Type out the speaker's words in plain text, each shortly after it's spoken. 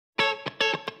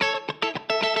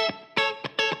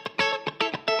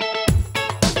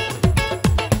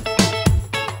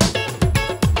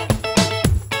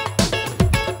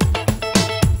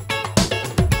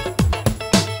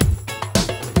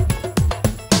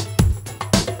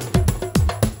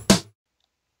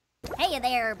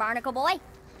there, Barnacle Boy.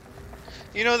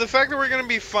 You know, the fact that we're going to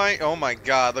be oh my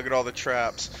god, look at all the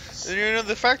traps. You know,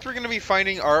 the fact we're going to be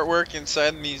finding artwork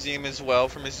inside the museum as well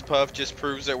for Mrs. Puff just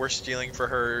proves that we're stealing for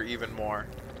her even more.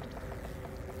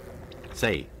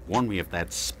 Say, warn me if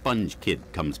that Sponge kid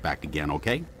comes back again,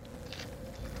 okay?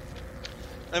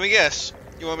 Let me guess.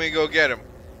 You want me to go get him?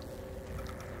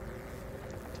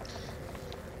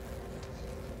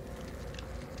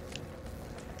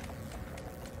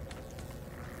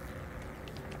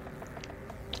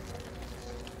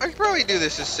 I could probably do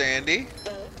this as Sandy.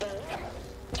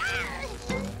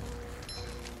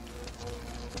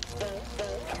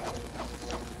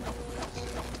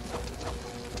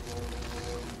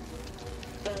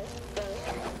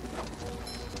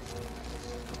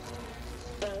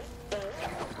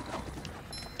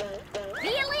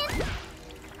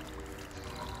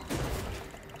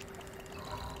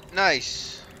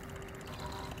 Nice.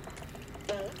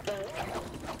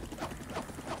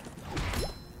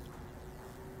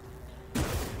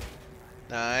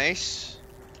 Nice.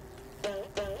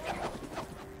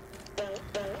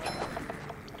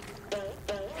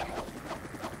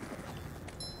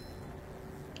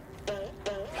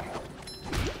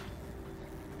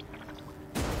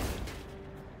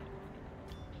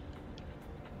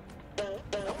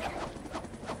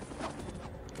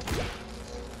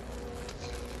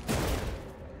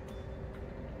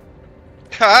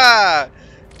 Ha!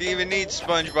 Do you even need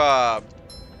SpongeBob?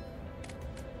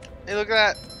 Hey, look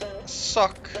at that.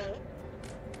 Suck.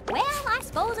 Well, I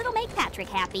suppose it'll make Patrick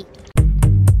happy.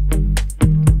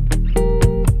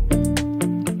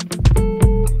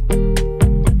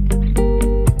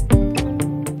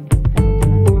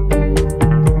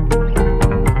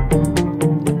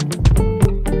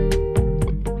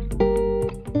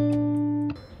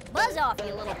 Buzz off,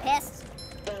 you little pests.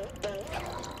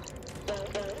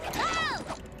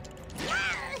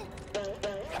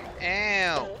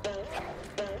 Ow.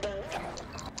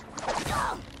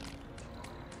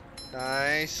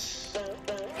 Nice.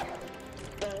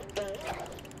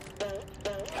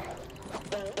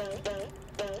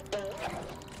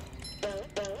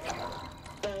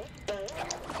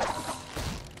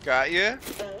 Got you.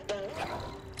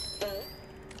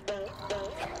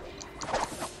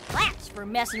 Claps for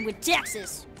messing with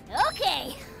Texas.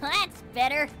 Okay, that's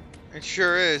better. It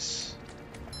sure is.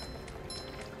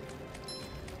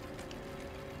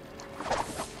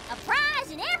 A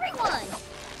prize in every one.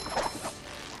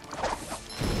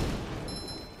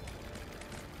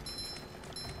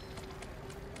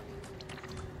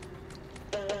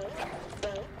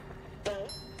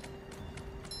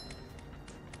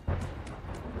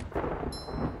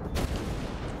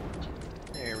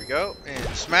 There we go. And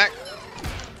smack.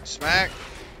 Smack.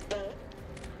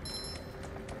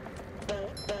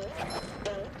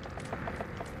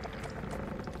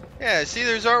 Yeah, see,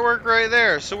 there's artwork right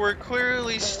there. So we're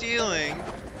clearly stealing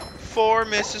for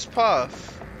Mrs.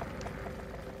 Puff.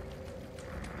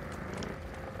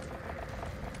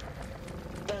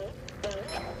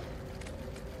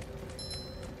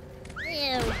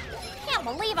 Ew. Can't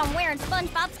believe I'm wearing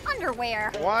SpongeBob's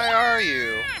underwear. Why are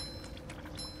you?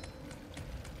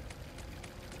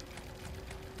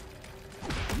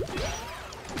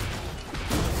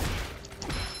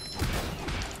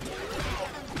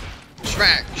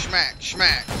 Smack, smack,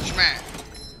 smack, smack.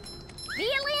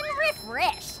 Feeling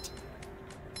refreshed.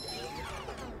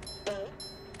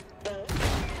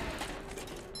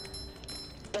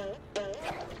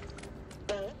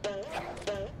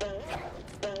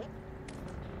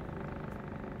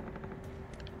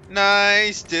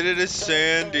 Nice, did it as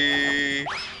Sandy.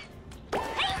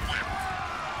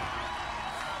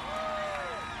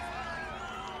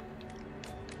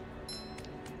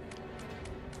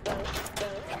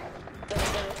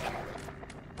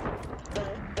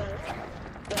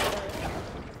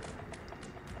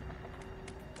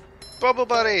 Bubble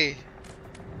Buddy,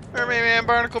 Mermaid Man,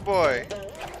 Barnacle Boy,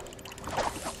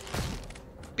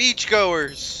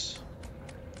 Beachgoers.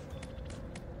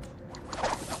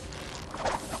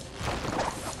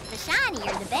 The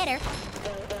shinier, the better.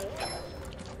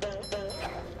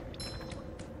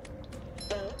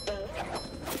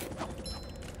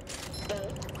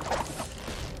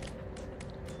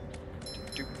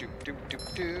 Doop doop doop doop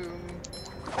doop.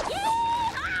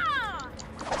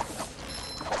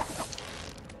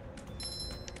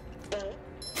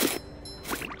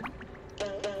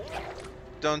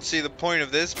 Don't see the point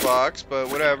of this box, but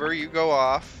whatever, you go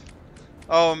off.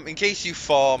 Oh, in case you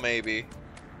fall, maybe.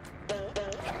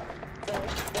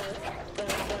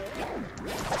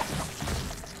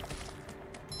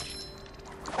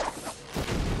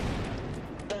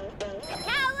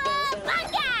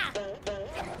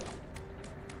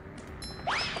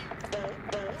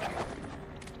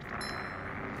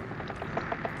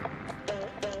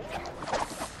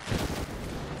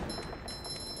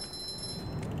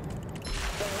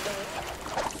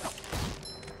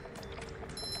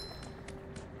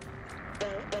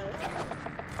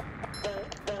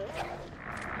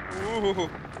 Ooh.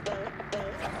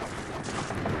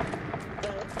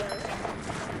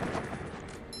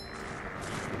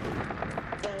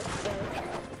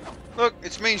 Look,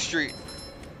 it's Main Street.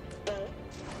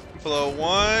 Flow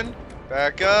 1,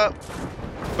 back up,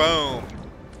 boom.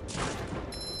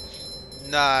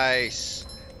 Nice.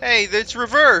 Hey, that's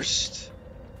reversed.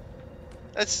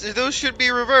 Those should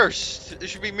be reversed. It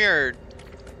should be mirrored.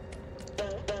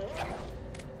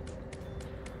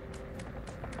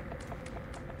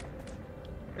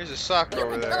 There's a sock You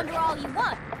over can there. thunder all you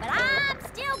want, but I'm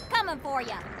still coming for you.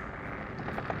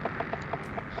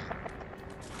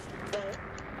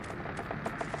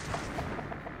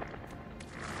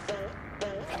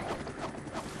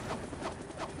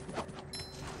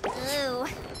 Ooh,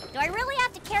 do I really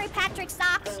have to carry Patrick's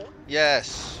socks?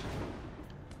 Yes.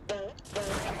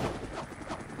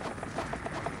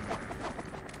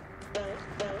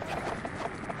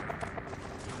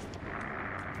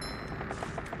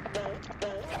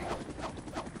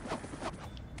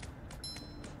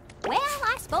 Well,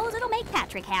 I suppose it'll make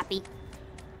Patrick happy.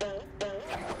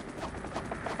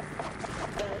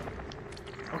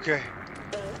 Okay.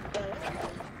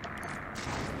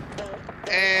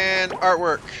 And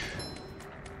artwork.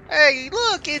 Hey,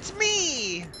 look, it's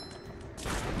me!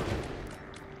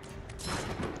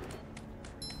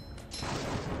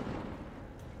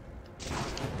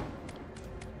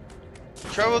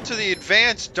 Travel to the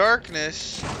advanced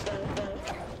darkness.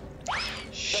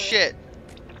 Shit.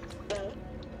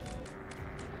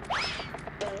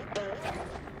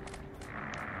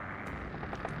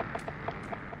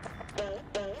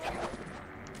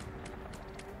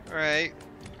 Alright.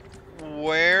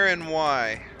 Where and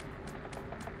why?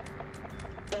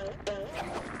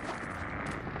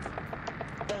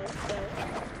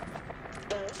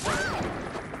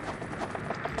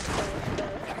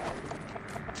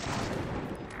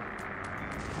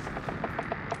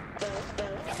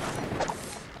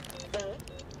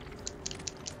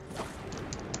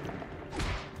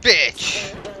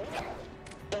 Bitch!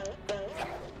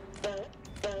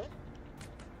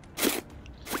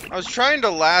 I was trying to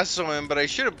lasso him, but I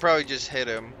should have probably just hit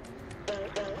him.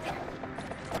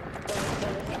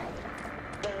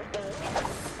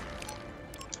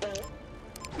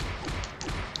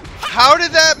 How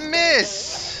did that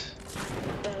miss?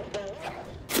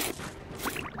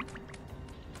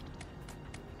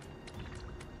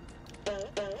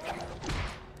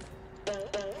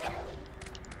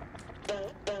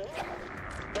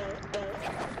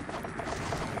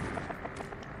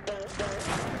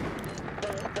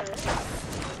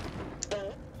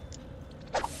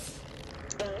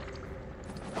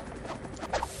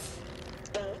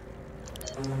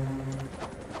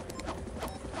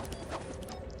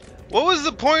 What was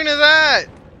the point of that?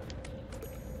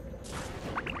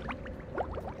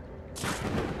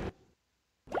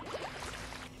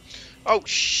 Oh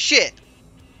shit!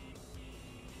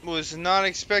 Was not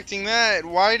expecting that.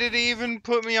 Why did he even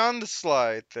put me on the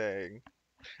slide thing?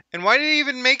 And why did he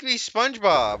even make me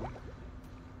SpongeBob?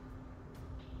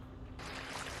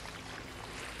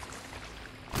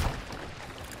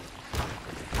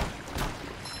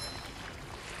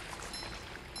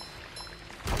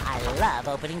 I love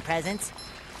opening presents.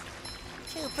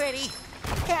 Too pretty.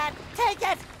 Can't take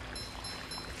it.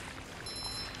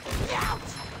 Ouch.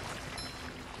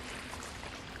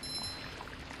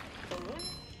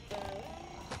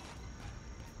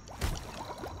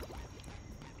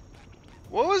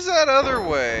 What was that other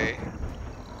way?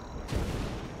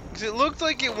 'Cause it looked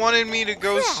like it wanted me to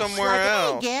go Fresh somewhere like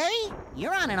else. Hey, Gary,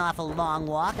 you're on an awful long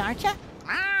walk, aren't you?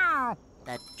 Ow!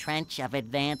 The trench of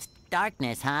advanced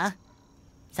darkness, huh?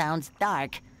 Sounds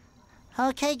dark.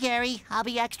 Okay, Gary, I'll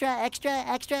be extra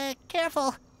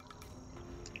careful.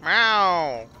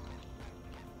 Meow.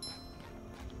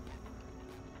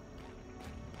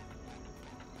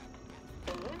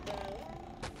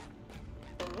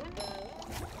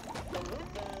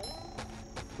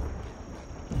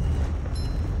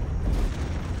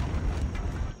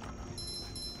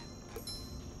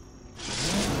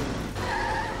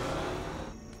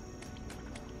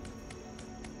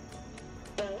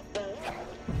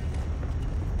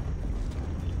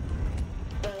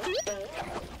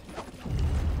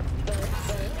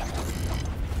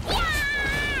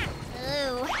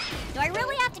 Ooh, do I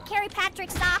really have to carry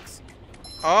Patrick's socks?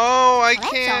 Oh, I Well,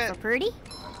 that's can't. awful pretty.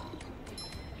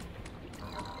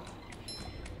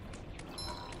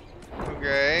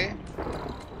 Okay.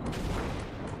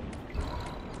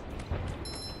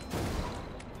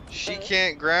 She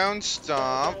can't ground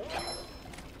stomp.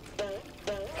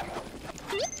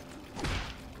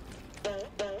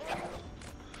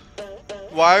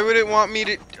 Why would it want me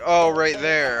to... Oh, right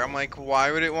there. I'm like,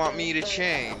 why would it want me to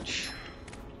change?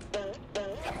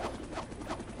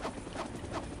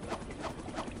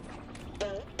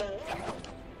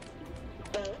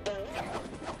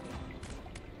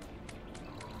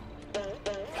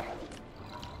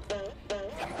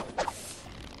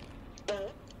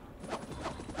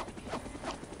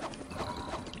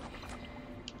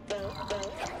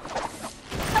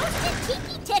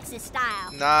 his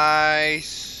style.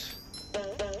 Nice.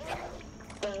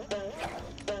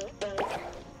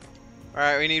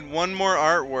 Alright, we need one more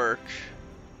artwork.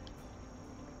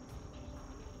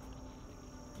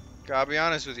 Gotta be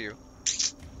honest with you.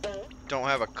 Don't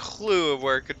have a clue of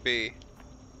where it could be.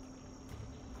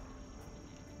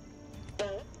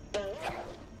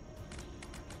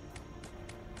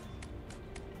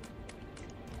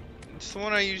 It's the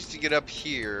one I used to get up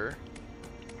here.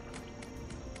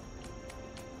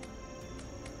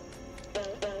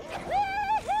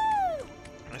 Woohoo!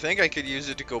 I think I could use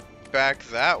it to go back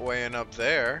that way and up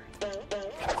there.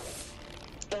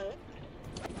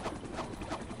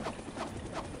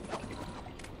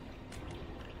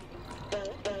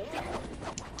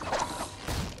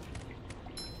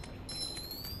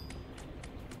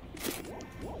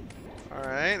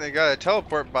 Alright, they got a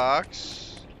teleport box.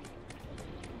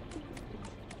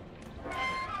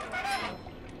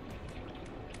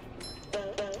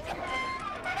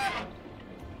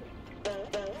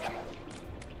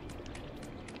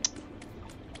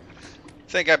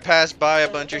 Think I passed by a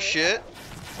bunch of shit.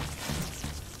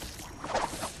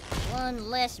 One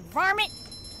less varmint.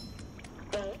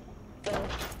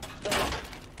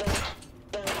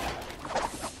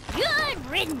 Good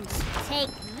riddance. Take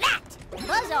that.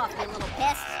 Buzz off, you little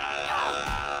pest.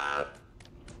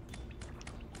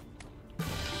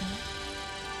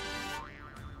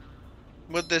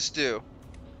 What'd this do?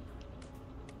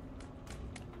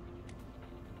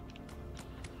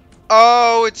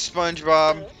 Oh, it's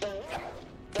SpongeBob.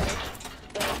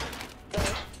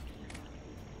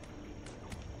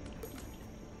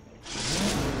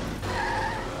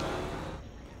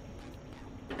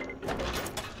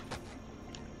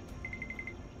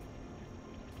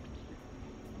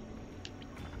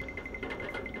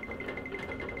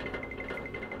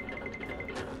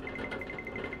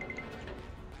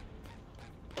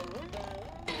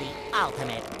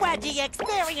 Ultimate wedgie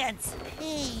experience!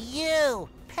 Hey, you!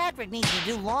 Patrick needs to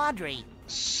do laundry.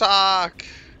 Sock.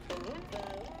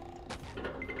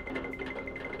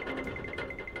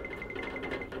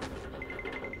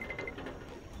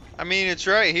 I mean, it's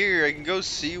right here. I can go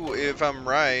see if I'm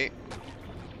right.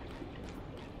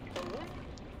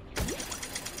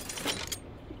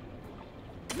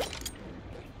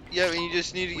 Yeah, and you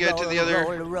just need to get to the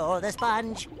other... Roll the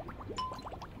sponge.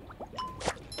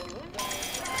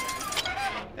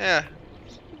 Yeah.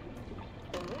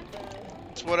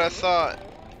 That's what I thought.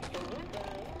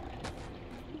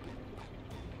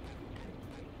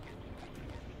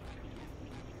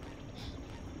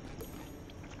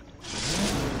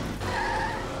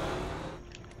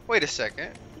 Wait a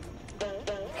second.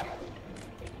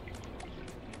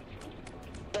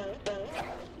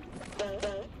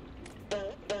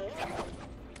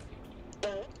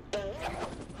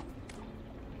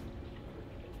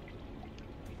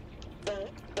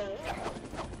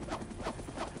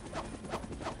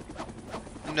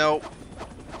 Nope.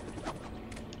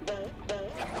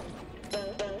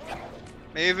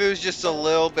 Maybe if it was just a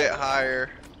little bit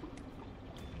higher.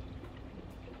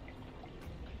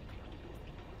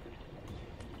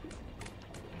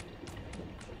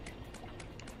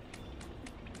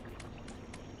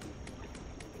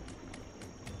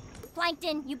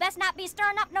 Plankton, you best not be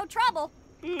stirring up no trouble.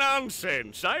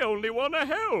 Nonsense! I only want to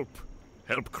help.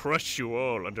 Help crush you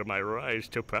all under my rise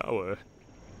to power.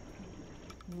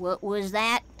 What was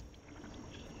that?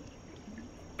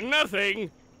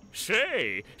 Nothing.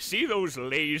 Say, see those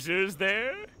lasers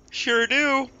there? Sure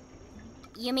do.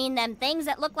 You mean them things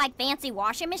that look like fancy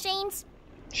washing machines?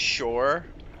 Sure.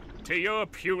 To your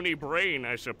puny brain,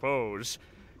 I suppose.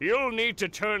 You'll need to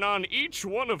turn on each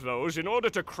one of those in order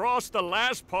to cross the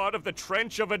last part of the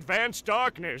Trench of Advanced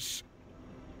Darkness.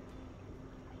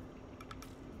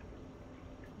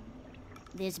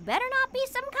 This better not be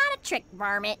some kind of trick,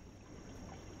 varmint.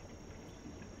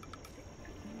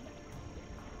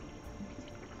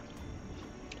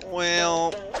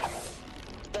 Well,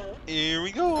 here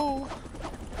we go.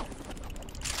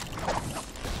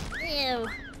 Ew.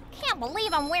 Can't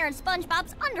believe I'm wearing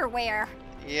SpongeBob's underwear.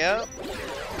 Yep.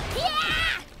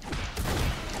 Yeah!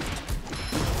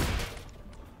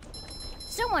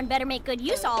 Someone better make good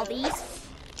use of all these.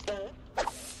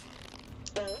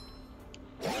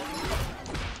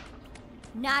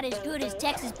 Not as good as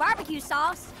Texas barbecue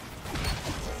sauce.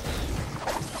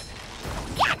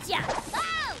 Gotcha! Oh!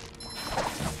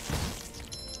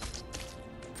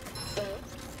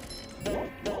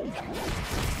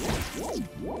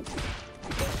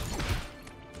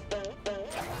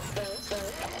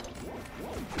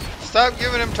 Stop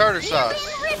giving him tartar sauce.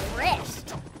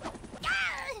 Refreshed.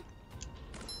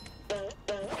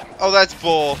 Oh, that's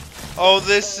bull. Oh,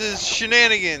 this is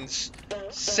shenanigans.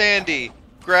 Sandy,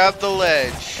 grab the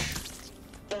ledge.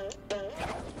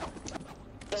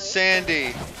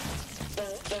 Sandy.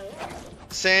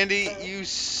 Sandy, you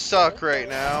suck right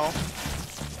now.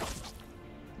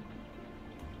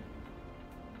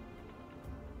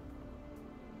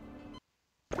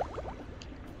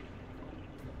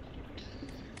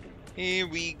 Here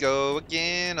we go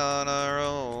again on our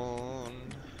own.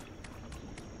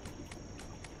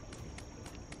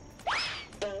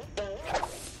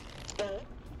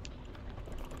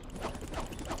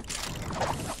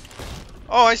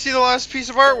 Oh, I see the last piece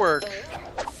of artwork.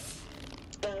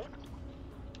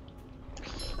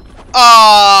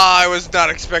 Ah, I was not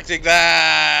expecting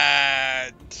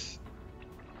that.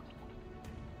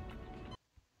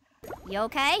 You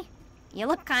okay? You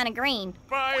look kind of green.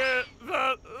 Fire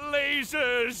the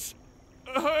lasers!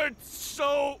 Hurts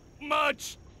so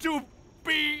much to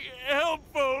be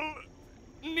helpful.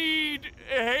 Need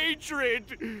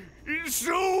hatred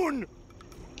soon!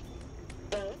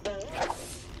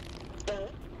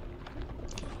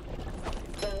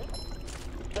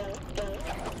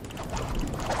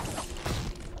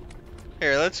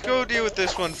 Here, let's go deal with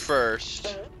this one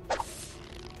first.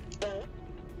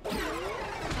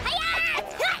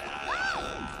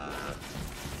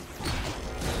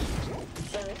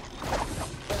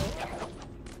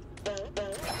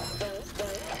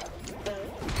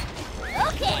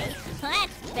 Okay,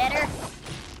 that's better.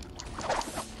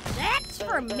 That's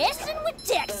for messing with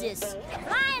Texas.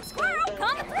 Flying squirrel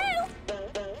coming through.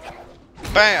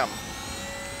 Bam!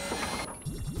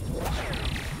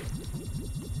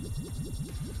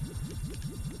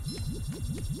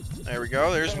 There we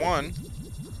go, there's one.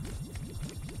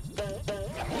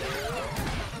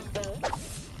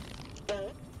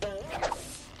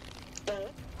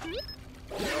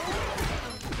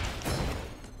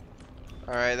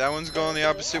 Alright, that one's going the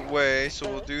opposite way,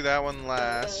 so we'll do that one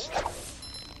last.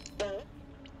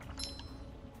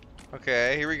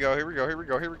 Okay, here we go, here we go, here we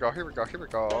go, here we go, here we go, here we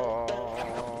go.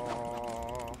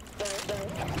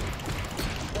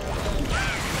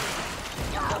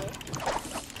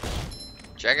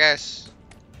 Jackass.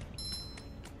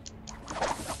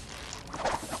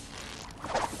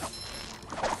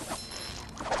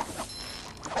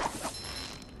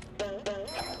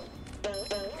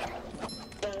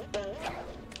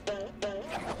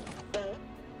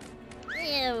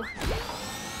 Ew.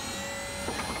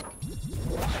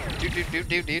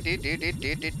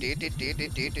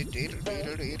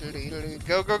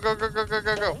 Go, go, go, go, go, go,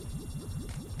 go, go.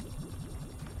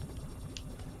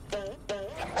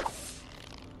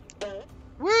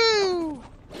 Woo!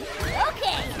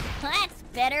 Okay, that's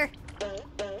better.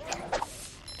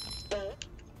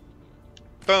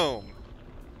 Boom.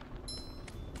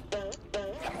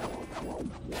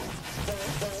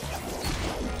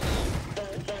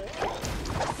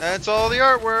 That's all the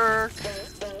artwork.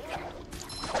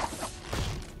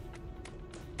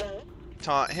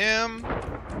 Taunt him.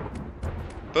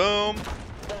 Boom.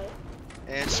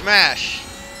 And smash.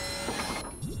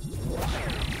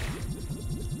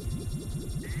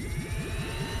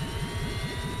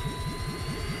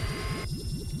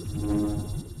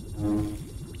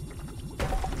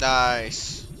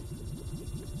 Nice.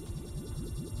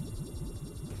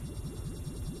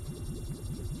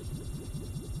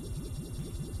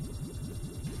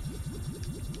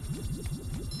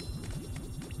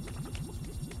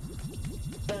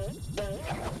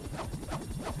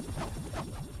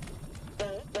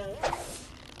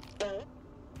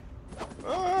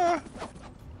 Ah.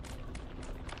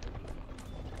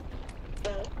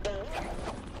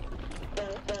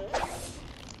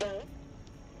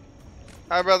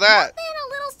 How about that? Nothing a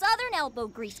little southern elbow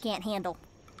grease can't handle.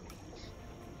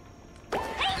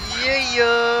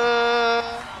 Yeah.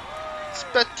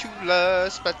 Spatula,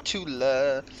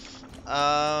 spatula.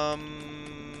 I'm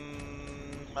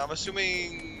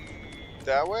assuming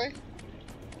that way?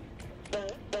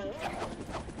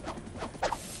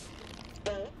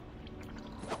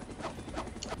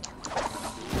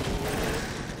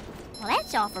 Well,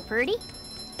 that's awful pretty.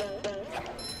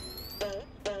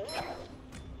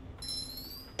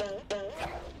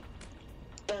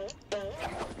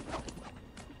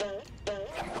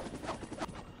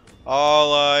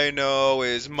 All I know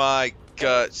is my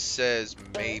gut says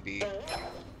maybe.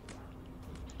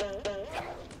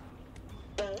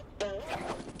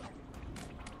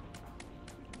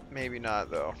 Maybe not,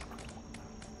 though.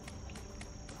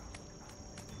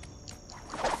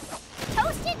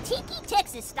 Toasted tiki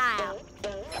Texas style.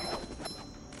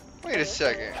 Wait a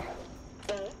second.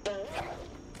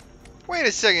 Wait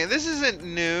a second. This isn't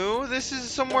new. This is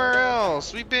somewhere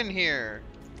else. We've been here.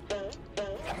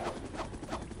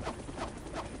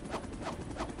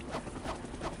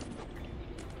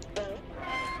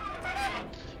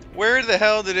 Where the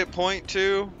hell did it point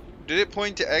to? Did it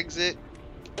point to exit?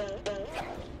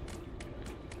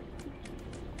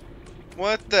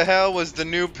 What the hell was the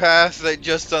new path that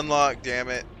just unlocked, damn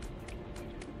it?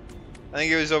 I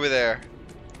think it was over there.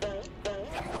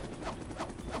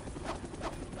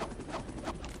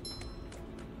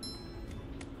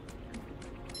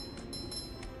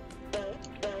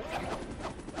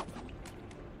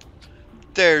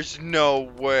 There's no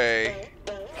way.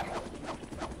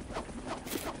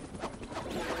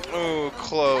 Oh,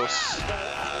 close.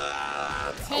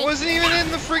 I wasn't even in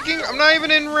the freaking... I'm not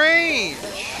even in range.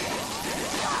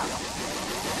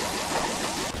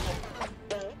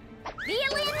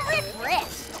 Feeling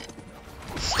refreshed.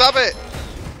 Stop it.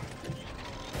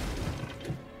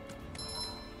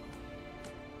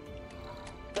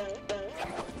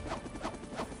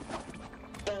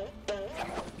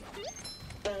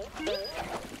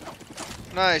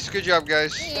 Nice, good job,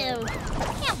 guys. Ew.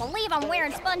 Can't believe I'm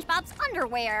wearing SpongeBob's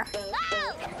underwear.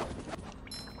 Oh!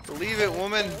 Believe it,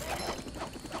 woman.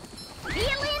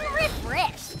 Feeling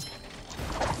refreshed.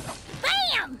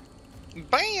 Bam!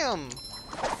 Bam!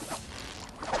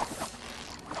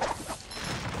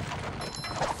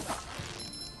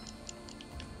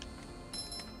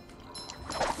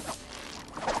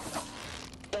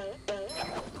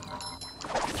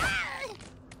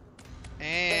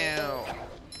 Ow.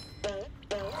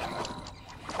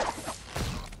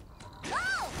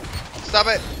 Stop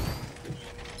it!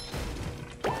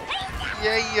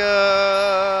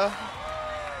 Yeah.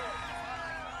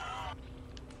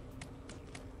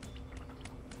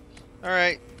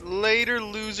 Alright, later,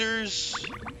 losers.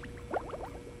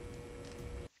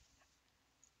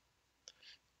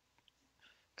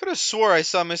 Could have swore I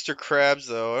saw Mr. Krabs,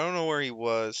 though. I don't know where he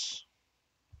was.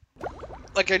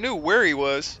 Like, I knew where he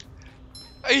was.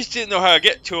 I just didn't know how to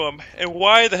get to him. And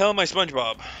why the hell am I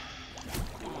SpongeBob?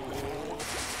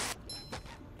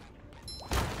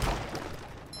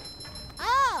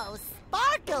 Oh,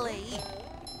 sparkly!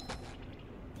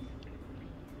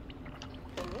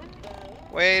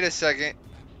 Wait a second.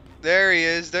 There he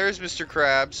is. There's Mr.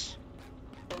 Krabs.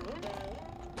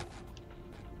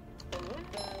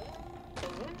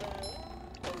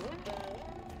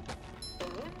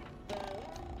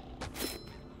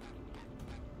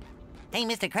 Hey,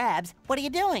 Mr. Krabs, what are you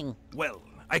doing? Well,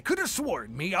 I could have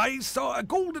sworn me I saw a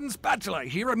golden spatula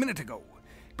here a minute ago,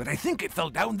 but I think it fell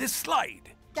down this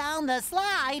slide. Down the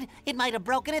slide? It might have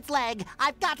broken its leg.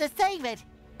 I've got to save it.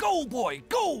 Go, boy,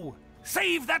 go!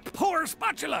 Save that poor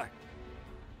spatula!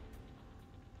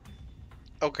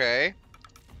 Okay.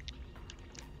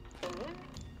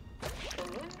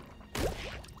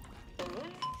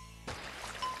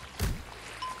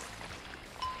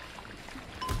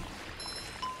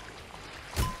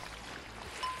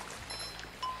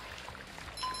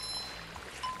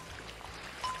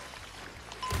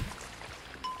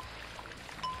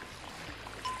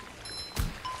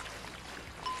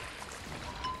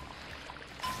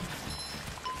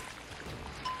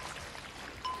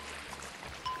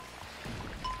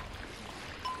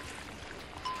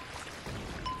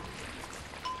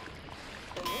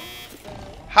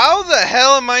 How the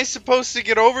hell am I supposed to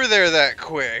get over there that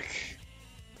quick?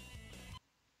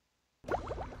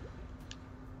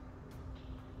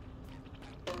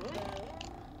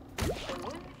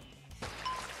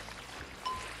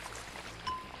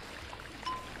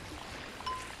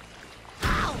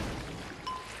 Ow!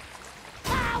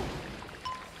 Ow!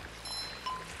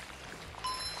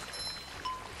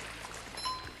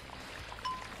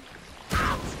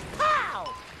 Ouch!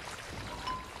 Ow!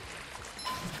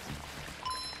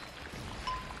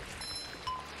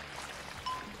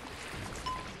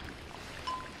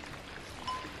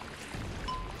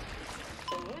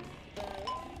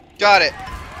 Got it.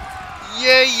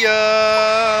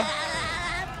 Yeah.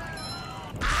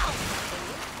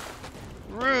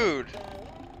 Rude.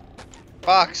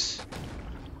 Box.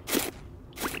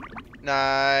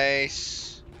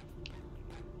 Nice.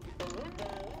 All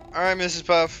right, Mrs.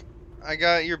 Puff. I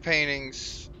got your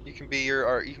paintings. You can be your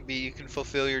art. You can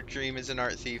fulfill your dream as an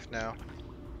art thief now.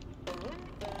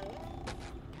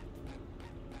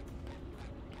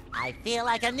 I feel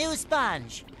like a new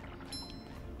sponge.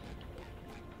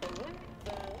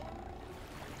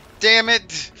 Damn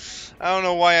it! I don't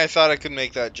know why I thought I could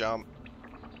make that jump.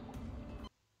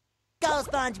 Go,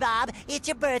 SpongeBob. It's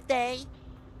your birthday.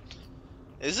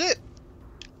 Is it?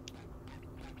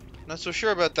 Not so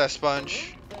sure about that,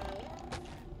 Sponge.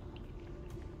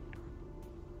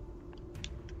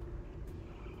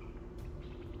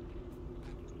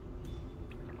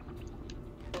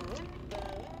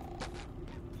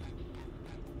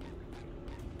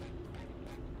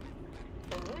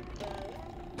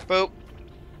 Boop.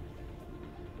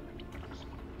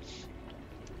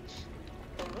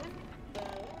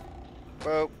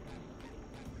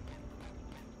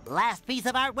 piece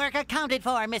of artwork accounted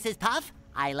for, Mrs. Puff.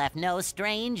 I left no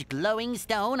strange, glowing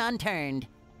stone unturned.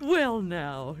 Well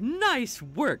now, nice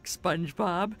work,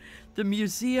 SpongeBob. The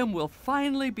museum will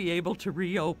finally be able to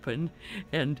reopen,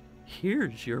 and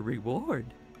here's your reward.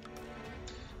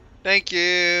 Thank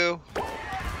you.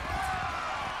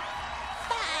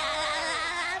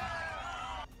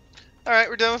 Alright,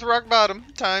 we're done with Rock Bottom.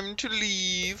 Time to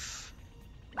leave.